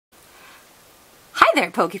Hi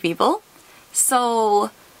there, Poke People!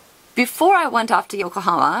 So, before I went off to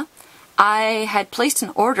Yokohama, I had placed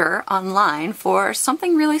an order online for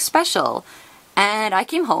something really special. And I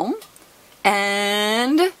came home,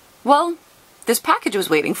 and, well, this package was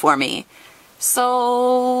waiting for me.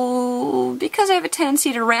 So, because I have a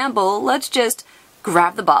tendency to ramble, let's just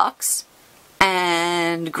grab the box,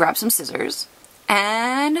 and grab some scissors,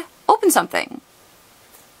 and open something.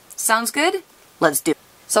 Sounds good? Let's do it.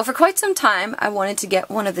 So for quite some time, I wanted to get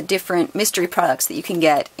one of the different mystery products that you can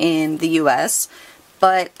get in the US,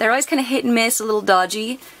 but they're always kind of hit and miss, a little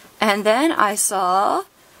dodgy. And then I saw,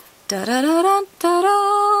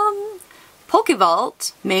 da-da-da-da-da-da,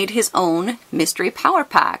 Pokebault made his own mystery power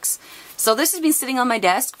packs. So this has been sitting on my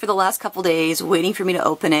desk for the last couple days, waiting for me to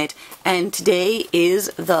open it, and today is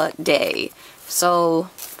the day. So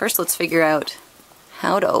first let's figure out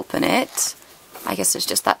how to open it. I guess there's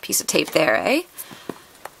just that piece of tape there, eh?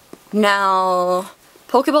 Now,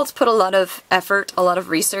 Pokebault's put a lot of effort, a lot of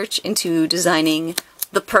research into designing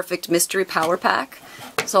the perfect mystery power pack.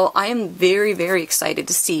 So I am very, very excited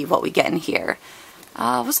to see what we get in here.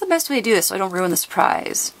 What's the best way to do this so I don't ruin the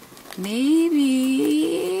surprise?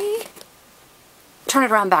 Maybe turn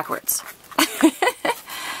it around backwards.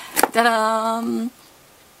 Ta-da!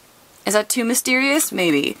 Is that too mysterious?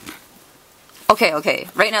 Maybe. Okay.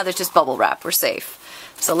 Right now there's just bubble wrap. We're safe.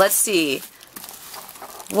 So let's see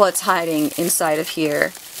what's hiding inside of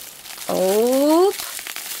here. Oh,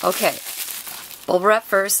 okay. Bubble wrap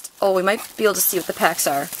first. Oh, we might be able to see what the packs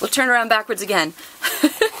are. We'll turn around backwards again.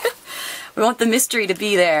 We want the mystery to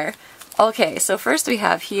be there. Okay, so first we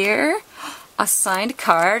have here a signed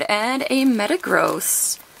card and a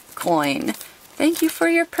Metagross coin. Thank you for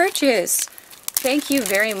your purchase. Thank you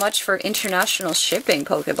very much for international shipping,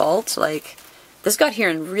 Pokebault. Like, this got here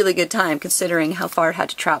in really good time considering how far it had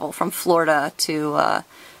to travel from Florida to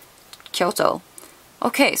Kyoto.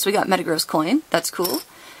 Okay, so we got Metagross coin. That's cool.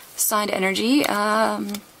 Signed energy.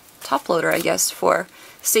 Top loader, I guess, for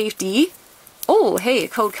safety. Oh, hey, a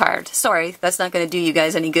code card. Sorry, that's not going to do you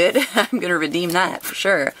guys any good. I'm going to redeem that for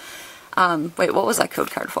sure. Wait, what was that code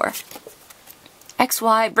card for?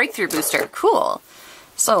 XY Breakthrough Booster. Cool.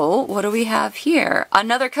 So, what do we have here?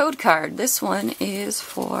 Another code card. This one is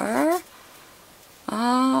for...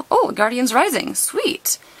 oh, Guardians Rising.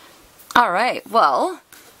 Sweet. Alright, well,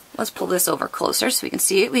 let's pull this over closer so we can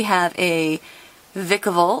see it. We have a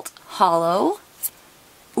Vikavolt Holo.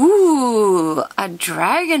 Ooh, a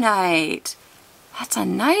Dragonite. That's a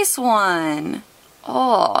nice one.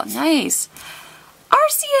 Oh, nice.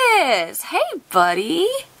 Arceus! Hey, buddy!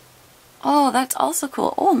 Oh, that's also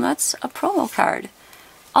cool. Oh, and that's a promo card.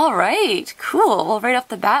 Alright, cool. Well, right off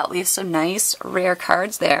the bat, we have some nice, rare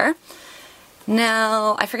cards there.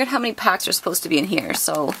 Now, I forget how many packs are supposed to be in here,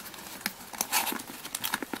 so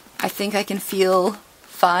I think I can feel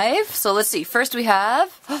 5. So let's see. First we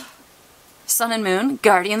have Sun and Moon,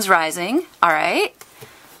 Guardians Rising. Alright.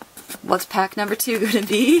 What's pack number 2 going to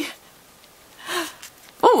be?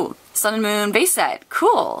 Oh, Sun and Moon base set.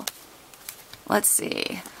 Cool. Let's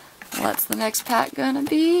see. What's the next pack going to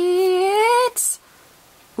be? It's...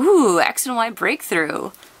 ooh, X and Y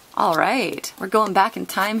Breakthrough. Alright. We're going back in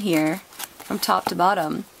time here from top to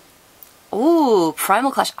bottom. Ooh,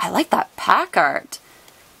 Primal Clash. I like that pack art.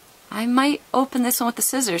 I might open this one with the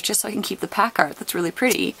scissors just so I can keep the pack art. That's really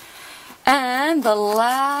pretty. And the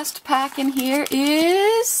last pack in here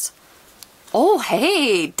is... oh,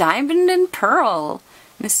 hey! Diamond and Pearl.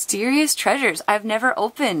 Mysterious Treasures. I've never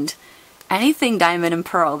opened anything Diamond and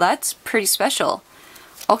Pearl. That's pretty special.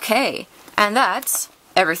 Okay, and that's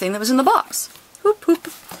everything that was in the box. Whoop,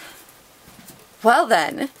 whoop. Well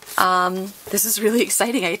then, this is really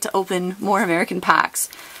exciting. I get to open more American packs.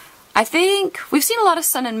 I think we've seen a lot of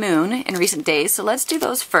Sun and Moon in recent days, so let's do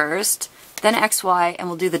those first, then XY, and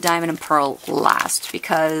we'll do the Diamond and Pearl last,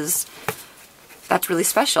 because that's really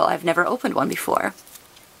special. I've never opened one before.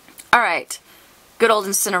 Alright, good old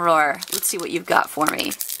Incineroar. Let's see what you've got for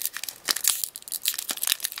me.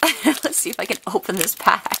 Let's see if I can open this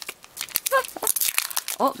pack.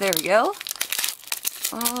 Oh, there we go.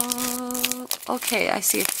 Oh, okay, I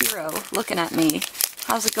see a Fearow looking at me.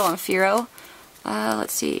 How's it going, Fearow?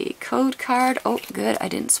 Let's see, code card. Oh, good, I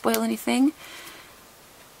didn't spoil anything.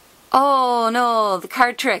 Oh, no, the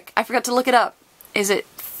card trick. I forgot to look it up. Is it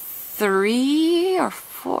 3 or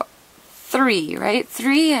 4? 3, right?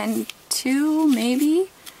 3 and 2, maybe?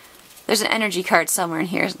 There's an energy card somewhere in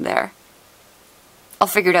here, isn't there? I'll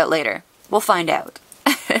figure it out later. We'll find out.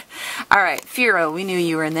 Alright, Fearow, we knew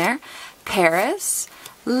you were in there. Paris,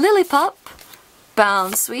 Lillipup,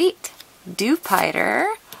 Bounsweet,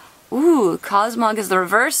 Dewpider. Ooh, Cosmog is the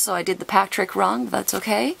reverse, so I did the pack trick wrong, but that's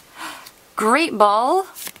okay. Great Ball.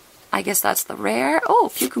 I guess that's the rare. Oh,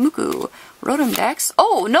 Pyukumuku. Rotom Dex.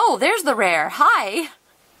 Oh, no, there's the rare. Hi.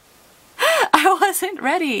 I wasn't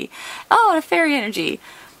ready. Oh, and a Fairy Energy.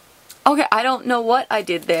 Okay, I don't know what I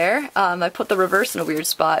did there. I put the reverse in a weird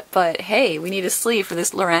spot, but hey, we need a sleeve for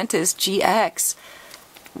this Lurantis GX.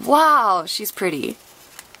 Wow, she's pretty.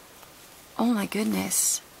 Oh my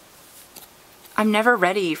goodness. I'm never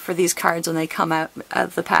ready for these cards when they come out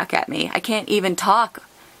of the pack at me. I can't even talk.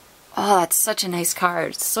 Oh, that's such a nice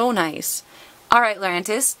card. So nice. Alright,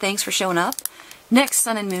 Lurantis, thanks for showing up. Next,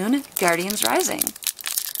 Sun and Moon, Guardians Rising.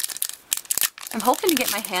 I'm hoping to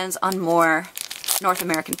get my hands on more North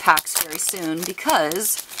American packs very soon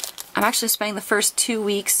because I'm actually spending the first 2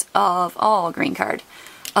 weeks of, oh, green card,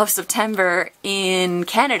 of September in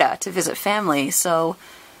Canada to visit family. So,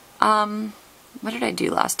 what did I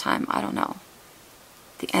do last time? I don't know.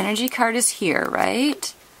 The energy card is here,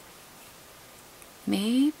 right?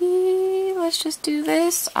 Maybe let's just do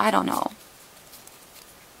this? I don't know.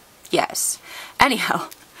 Yes. Anyhow,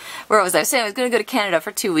 where was I? Saying I was going to go to Canada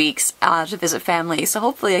for 2 weeks to visit family, so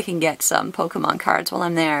hopefully I can get some Pokemon cards while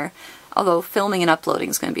I'm there. Although filming and uploading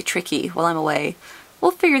is going to be tricky while I'm away.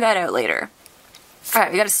 We'll figure that out later.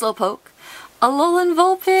 Alright, we got a Slowpoke, a Alolan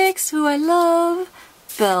Vulpix, who I love,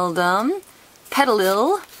 Beldum,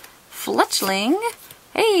 Petalil, Fletchling,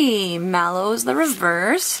 hey, Mallow's the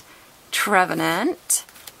reverse, Trevenant,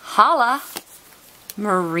 Hala,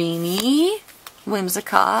 Marini,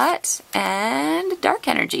 Whimsicott, and Dark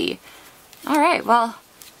Energy. Alright, well,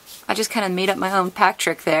 I just kind of made up my own pack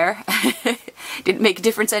trick there. Didn't make a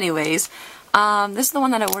difference anyways. This is the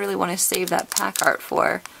one that I really want to save that pack art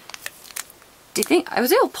for. Do you think I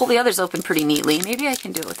was able to pull the others open pretty neatly? Maybe I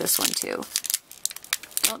can do it with this one too.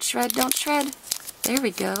 Don't shred, don't shred. There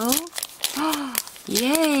we go. Oh,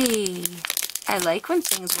 yay! I like when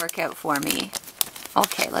things work out for me.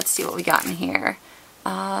 Okay, let's see what we got in here.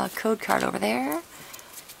 Code card over there.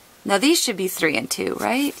 Now these should be 3 and 2,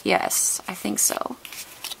 right? Yes, I think so.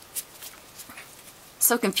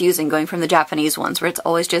 So confusing going from the Japanese ones where it's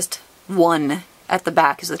always just 1 at the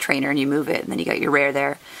back as the trainer and you move it and then you got your rare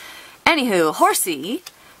there. Anywho, Horsey,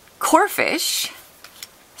 Corphish,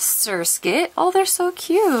 Surskit, oh they're so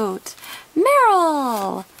cute,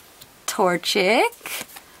 Meryl, Torchic,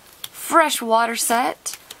 Freshwater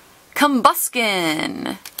Set,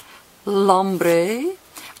 Combuskin, Lombre,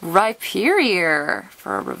 Rhyperior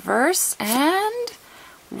for a reverse, and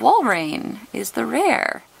Walrein is the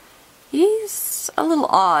rare. He's a little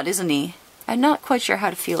odd, isn't he? I'm not quite sure how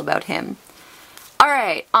to feel about him.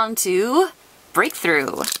 Alright, on to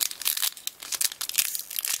Breakthrough.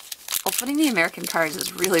 Opening the American cards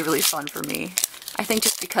is really, really fun for me. I think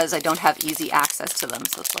just because I don't have easy access to them,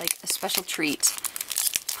 so it's like a special treat.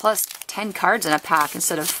 Plus 10 cards in a pack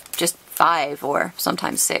instead of just 5 or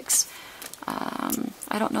sometimes 6.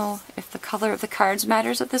 I don't know if the color of the cards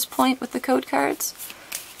matters at this point with the code cards.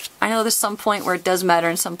 I know there's some point where it does matter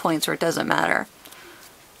and some points where it doesn't matter.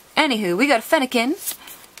 Anywho, we got a Fennekin,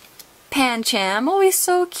 Pancham, oh he's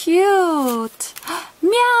so cute,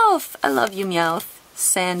 Meowth, I love you Meowth,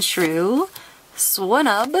 Sandshrew,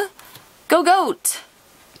 Swinub, Go-Goat,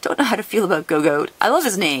 don't know how to feel about Go-Goat, I love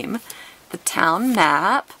his name, the town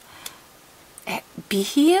map,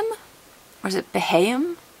 Beheim, or is it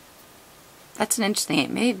Beheim? That's an interesting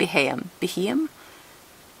name, maybe Beheim, Beheim?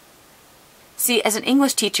 See, as an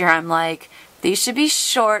English teacher, I'm like, these should be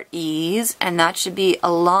short E's, and that should be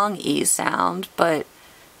a long E sound, but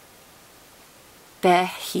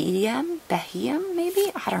Beheim? Beheim,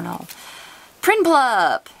 maybe? I don't know.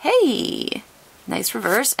 Prinplup! Hey! Nice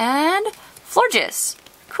reverse, and Florges.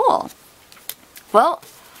 Cool. Well,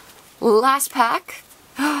 last pack.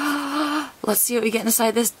 Let's see what we get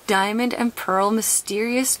inside this Diamond and Pearl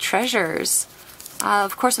Mysterious Treasures.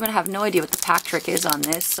 Of course, I'm going to have no idea what the pack trick is on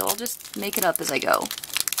this, so I'll just make it up as I go.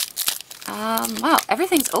 Wow,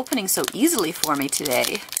 everything's opening so easily for me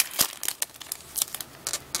today.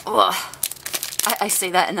 Ugh. I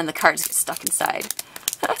say that and then the cards get stuck inside.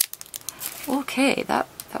 Okay, that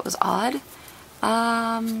was odd.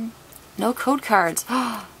 No code cards.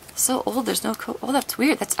 So old, there's no code. Oh, that's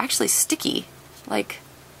weird. That's actually sticky. Like,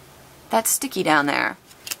 that's sticky down there.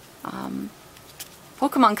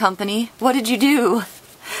 Pokemon Company, what did you do?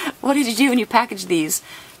 What did you do when you packaged these?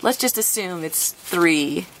 Let's just assume it's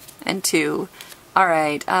 3 and 2.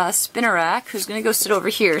 Alright, Spinarak, who's going to go sit over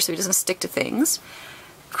here so he doesn't stick to things.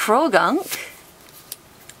 Krogunk,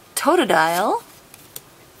 Totodile,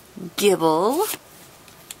 Gibble,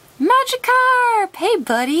 Magikarp, hey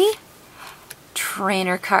buddy,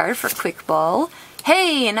 Trainer card for Quick Ball.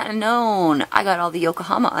 Hey, an unknown. I got all the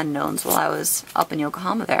Yokohama unknowns while I was up in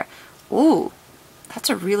Yokohama there. Ooh, That's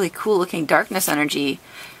a really cool looking darkness energy.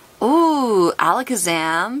 Ooh,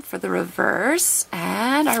 Alakazam for the reverse.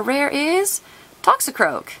 And our rare is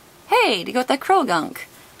Toxicroak. Hey, to go with that Croagunk.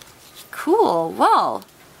 Cool, well,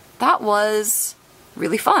 that was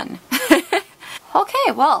really fun.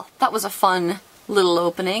 Okay, well, that was a fun little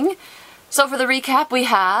opening. So for the recap, we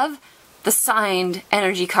have the signed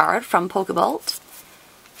energy card from Pokebault,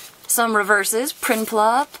 some reverses,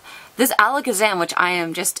 Prinplup, this Alakazam, which I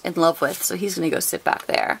am just in love with, so he's going to go sit back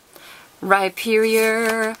there,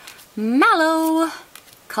 Rhyperior, Mallow,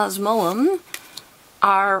 Cosmoem,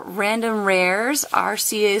 our random rares,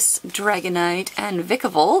 Arceus, Dragonite, and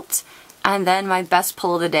Vikavolt, and then my best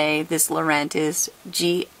pull of the day, this Lurantis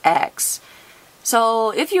GX. So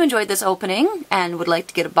if you enjoyed this opening and would like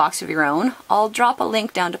to get a box of your own, I'll drop a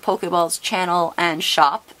link down to Pokebault's channel and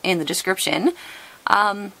shop in the description.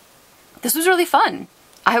 This was really fun.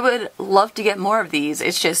 I would love to get more of these.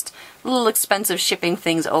 It's just a little expensive shipping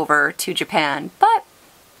things over to Japan, but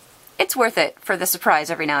it's worth it for the surprise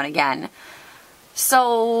every now and again.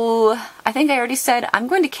 So I think I already said I'm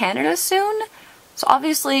going to Canada soon, so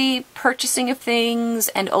obviously purchasing of things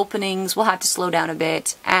and openings will have to slow down a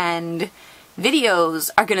bit, and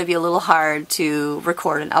videos are going to be a little hard to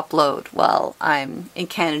record and upload while I'm in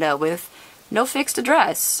Canada with no fixed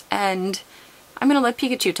address, and I'm going to let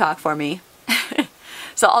Pikachu talk for me.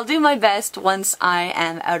 So I'll do my best once I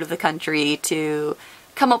am out of the country to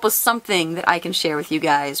come up with something that I can share with you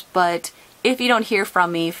guys, but if you don't hear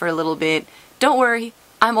from me for a little bit, don't worry,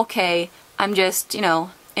 I'm okay. I'm just, you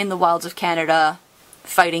know, in the wilds of Canada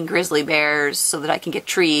fighting grizzly bears so that I can get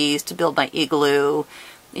trees to build my igloo.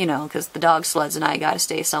 You know, because the dog sleds and I gotta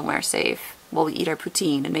stay somewhere safe while we eat our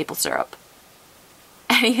poutine and maple syrup.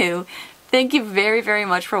 Anywho, thank you very, very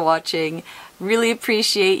much for watching. Really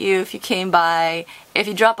appreciate you if you came by. If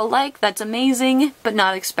you drop a like, that's amazing, but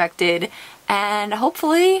not expected. And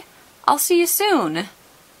hopefully, I'll see you soon.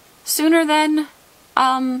 Sooner than,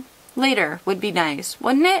 later would be nice,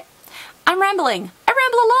 wouldn't it? I'm rambling. I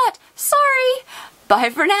ramble a lot. Sorry.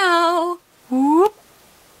 Bye for now. Whoop.